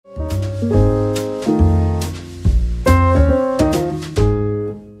Hello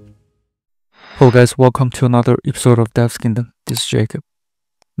guys, welcome to another episode of Dev's Kingdom. This is Jacob.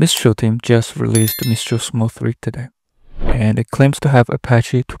 Mistral team just released Mistral Small 3 today, and it claims to have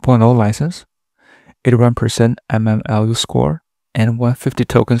Apache 2.0 license, 81% MMLU score, and 150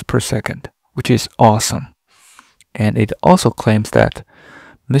 tokens per second, which is awesome. And it also claims that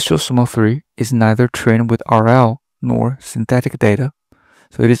Mistral Small 3 is neither trained with RL nor synthetic data,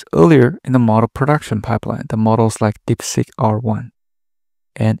 so it is earlier in the model production pipeline than models like DeepSeek R1.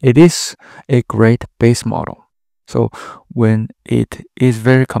 And it is a great base model. So when it is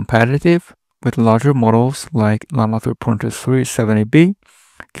very competitive with larger models like Llama 3.3 70B,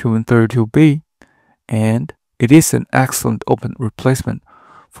 Q32B, and it is an excellent open replacement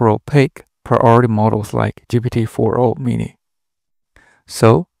for opaque priority models like GPT-4o mini.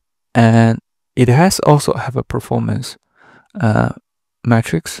 So, and it has also have a performance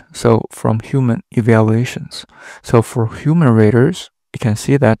metrics, so from human evaluations. So for human raters, you can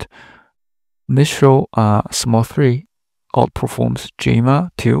see that Mistral Small 3 outperforms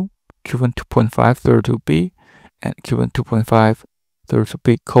JIMA 2, Q1 2.5 32B, and Q1 2.5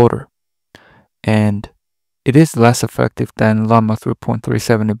 32B coder. And it is less effective than Llama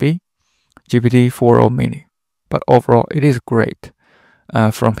 3.370B, GPT-4o mini. But overall, it is great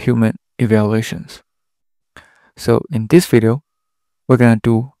from human evaluations. So in this video, we're going to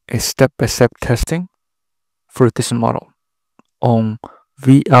do a step-by-step testing for this model on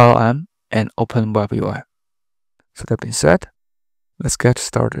VLLM and OpenWebUI. So that being said, let's get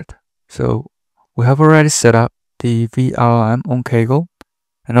started. So we have already set up the VLLM on Kaggle,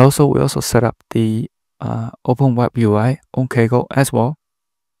 and also we also set up the OpenWebUI on Kaggle as well.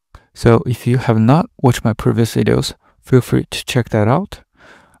 So if you have not watched my previous videos, feel free to check that out.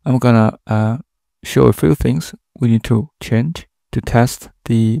 I'm gonna show a few things we need to change to test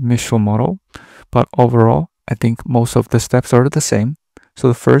the Mistral model, but overall, I think most of the steps are the same. So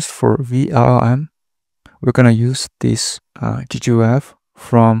the first, for VLLM, we're gonna use this GGUF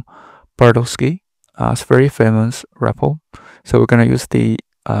from Bardowski. It's a very famous repo. So we're gonna use the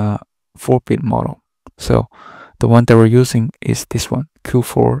 4-bit model. So the one that we're using is this one,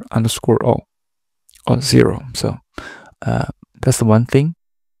 Q4_O or 0. So that's the one thing.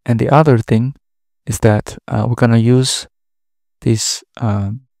 And the other thing is that we're gonna use this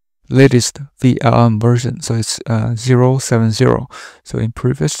latest VLLM version, so it's 0.70. So in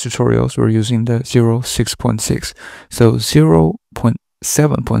previous tutorials we're using the 0.6.6. so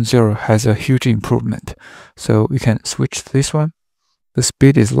 0.7.0 has a huge improvement, so we can switch to this one. The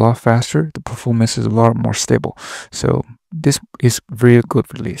speed is a lot faster, the performance is a lot more stable, so this is really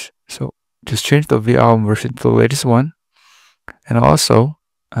good release. So just change the VLLM version to the latest one, and also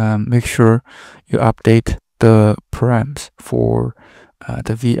make sure you update the params for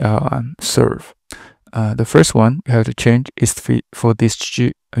the VLLM serve. The first one you have to change is for this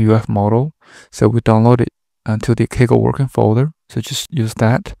GGUF model. So we download it to the Kaggle working folder. So just use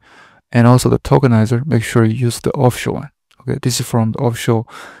that. And also the tokenizer, make sure you use the official one. Okay, this is from the official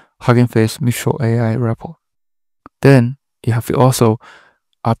Hugging Face Mistral AI repo. Then you have to also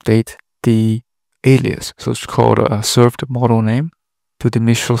update the alias. So it's called served model name to the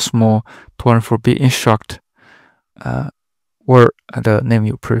Mistral Small 24B Instruct, or the name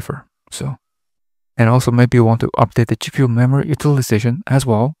you prefer. So, and also maybe you want to update the GPU memory utilization as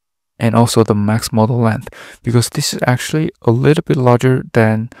well, and also the max model length, because this is actually a little bit larger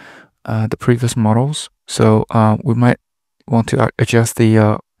than the previous models. So we might want to adjust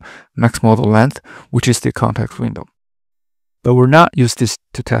the max model length, which is the context window. But we're not use this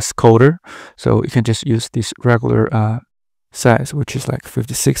to test coder, so you can just use this regular size, which is like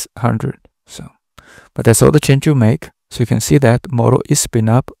 5600. So, but that's all the change you make. So you can see that the model is spin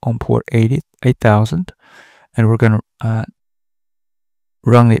up on port 8000, and we're gonna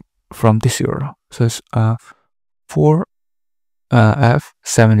run it from this URL. So it's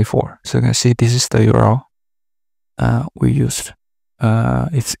 4F74. So you can see this is the URL we used.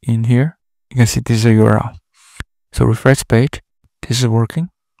 It's in here. You can see this is the URL. So refresh page. This is working.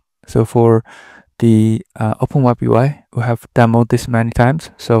 So for the OpenWebUI, we have demoed this many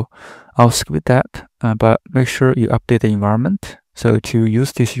times, so I'll skip that, but make sure you update the environment. So to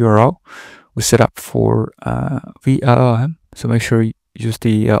use this URL, we set up for VLLM, so make sure you use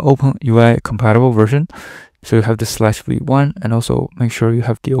the OpenUI compatible version. So you have the /v1, and also make sure you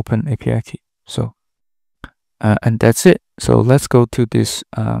have the Open API key. So, and that's it. So let's go to this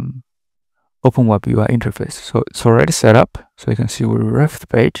OpenWebUI interface. So it's already set up, so you can see we refresh the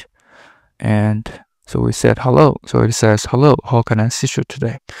page. And so we said hello. So it says, hello, how can I assist you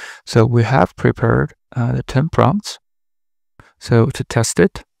today? So we have prepared the 10 prompts. So to test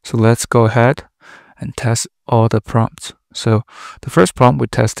it, So let's go ahead and test all the prompts. So the first prompt we're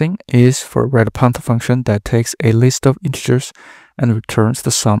testing is for write a pointer function that takes a list of integers and returns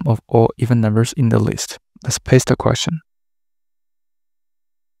the sum of all even numbers in the list. Let's paste the question.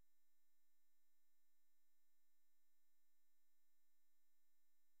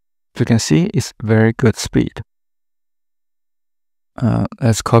 As you can see, it's very good speed.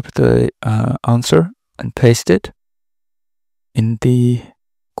 Let's copy the answer and paste it in the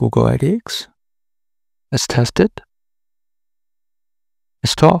Google IDX. Let's test it.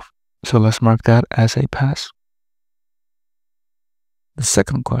 It's 12, so let's mark that as a pass. The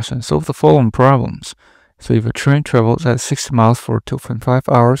second question, solve the following problems. So if a train travels at 60 miles for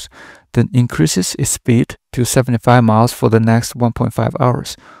 2.5 hours, then increases its speed to 75 miles for the next 1.5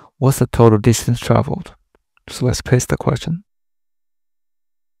 hours. What's the total distance traveled? So let's paste the question.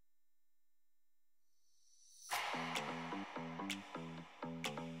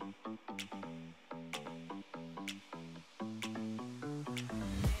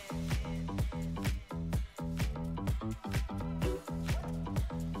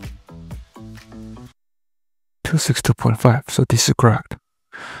 To 62.5, so this is correct.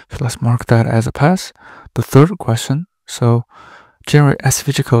 So let's mark that as a pass. The third question, so generate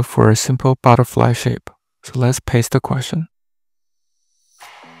SVG code for a simple butterfly shape. So let's paste the question.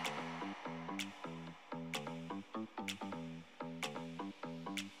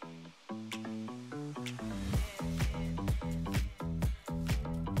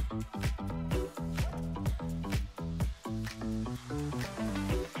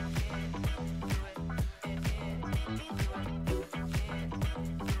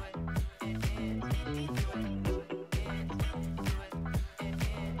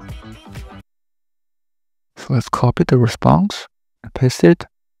 So let's copy the response and paste it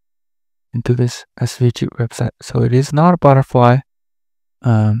into this SVG website. So it is not a butterfly.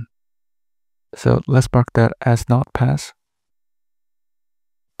 So let's mark that as not pass.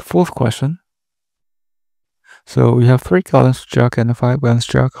 The fourth question. So we have 3 gallons of jug and a 5 gallons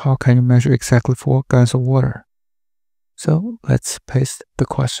jug. How can you measure exactly 4 gallons of water? So let's paste the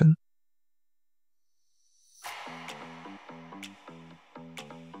question.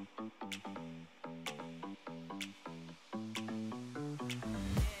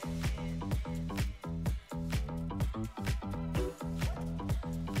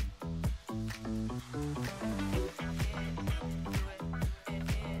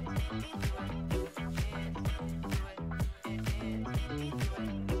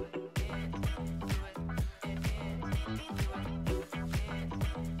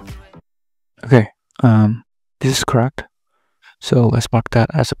 Okay, this is correct. So let's mark that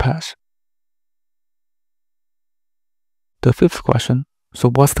as a pass. The fifth question. So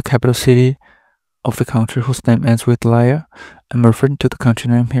what's the capital city of the country whose name ends with Laya? I'm referring to the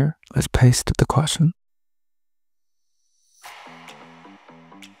country name here. Let's paste the question.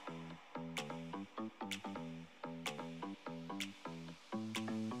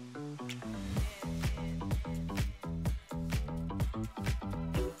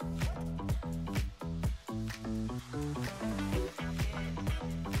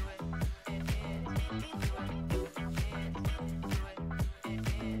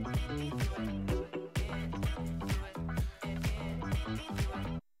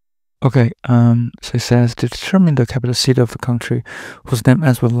 Okay, so it says to determine the capital city of the country whose name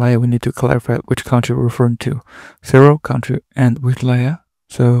ends with Laya, we need to clarify which country we're referring to. 0 country end with Laya.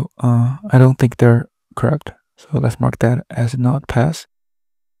 So I don't think they're correct. So let's mark that as not pass.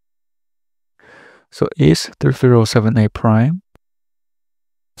 So is 3078 prime?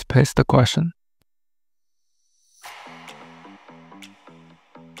 Let's paste the question.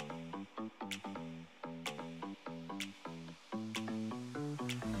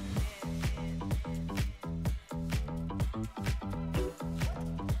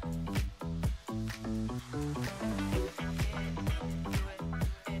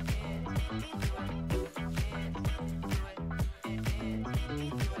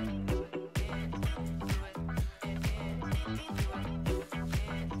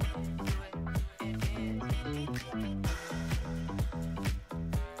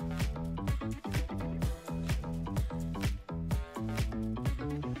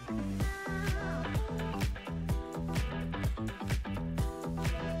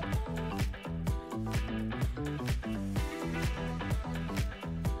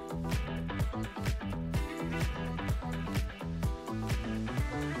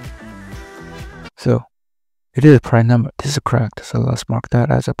 So it is a prime number. This is correct. So let's mark that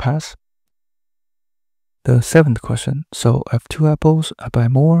as a pass. The seventh question. So I have 2 apples, I buy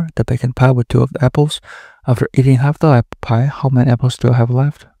more, the bacon pie with 2 of the apples. After eating half the apple pie, how many apples do I have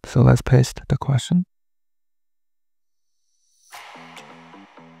left? So let's paste the question.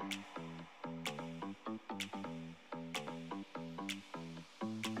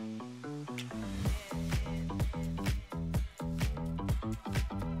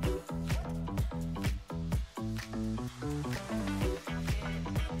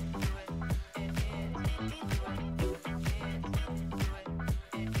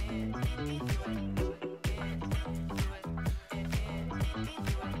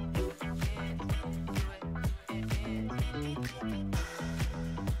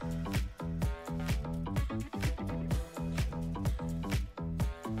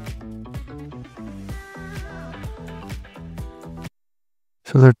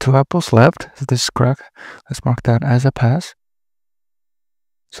 So there are 2 apples left. So this is correct. Let's mark that as a pass.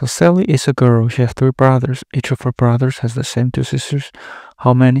 So Sally is a girl. She has 3 brothers. Each of her brothers has the same 2 sisters.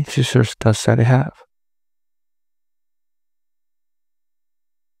 How many sisters does Sally have?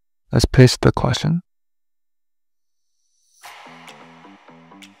 Let's paste the question.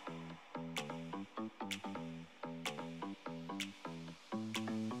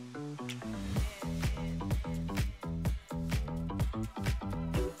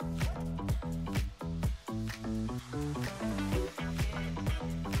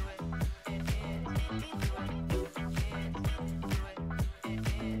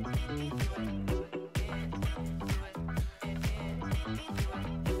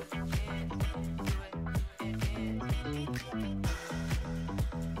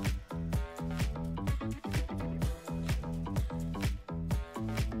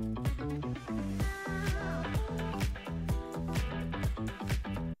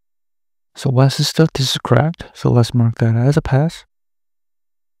 So one sister, this is correct. So let's mark that as a pass.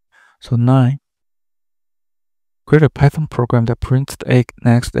 So 9. Create a Python program that prints the egg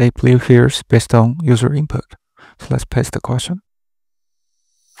next egg pairs based on user input. So let's paste the question.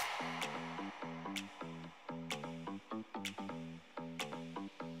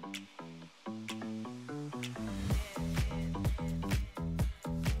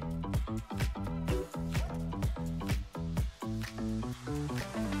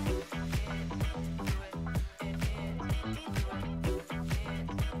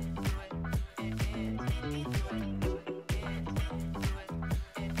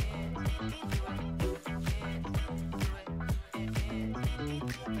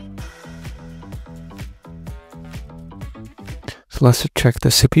 So let's check the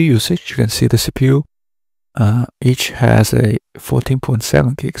CPU usage. You can see the CPU each has a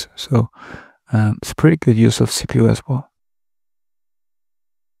 14.7 gigs. So it's pretty good use of CPU as well.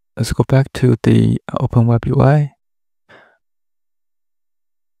 Let's go back to the OpenWebUI.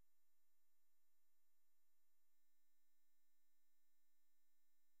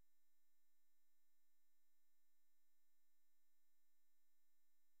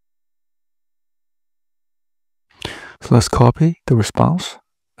 So let's copy the response.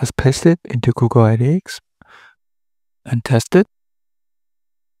 Let's paste it into Google IDX and test it.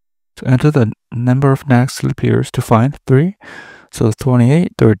 So enter the number of next leap years to find 3. So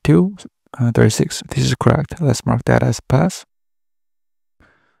 28, 32, 36. This is correct. Let's mark that as pass.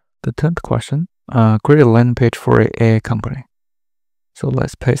 The 10th question. Create a landing page for an AI company. So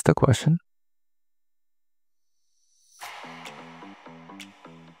let's paste the question.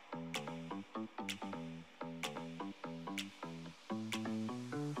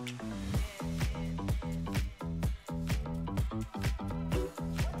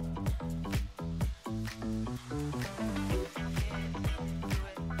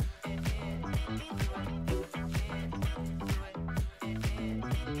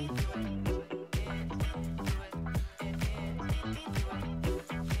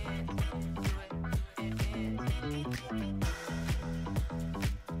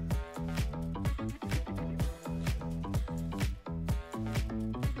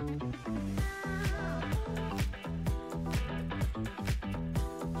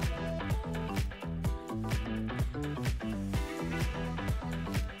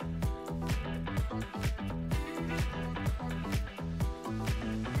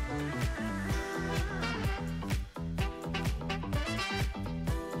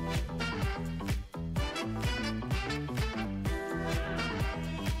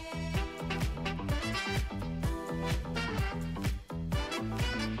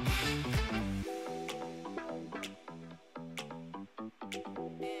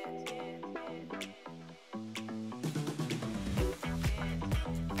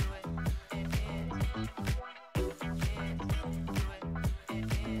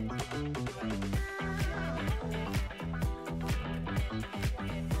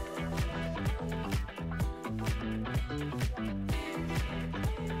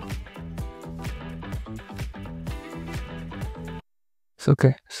 So,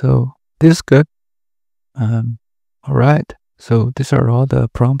 okay, so this is good. All right. So these are all the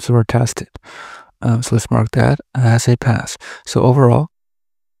prompts were tested. So let's mark that as a pass. So overall,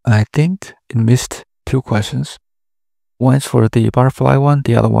 I think it missed 2 questions. One is for the butterfly one,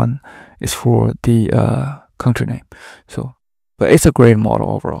 the other one is for the country name. So, but it's a great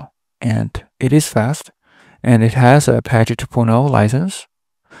model overall, and it is fast, and it has a Apache 2.0 license,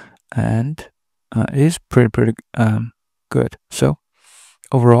 and it is pretty good. So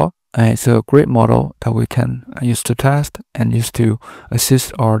overall, it's a great model that we can use to test and use to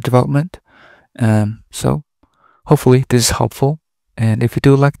assist our development. So hopefully this is helpful. And if you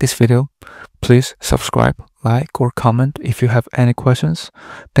do like this video, please subscribe, like, or comment if you have any questions.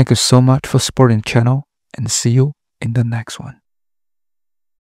 Thank you so much for supporting the channel, and see you in the next one.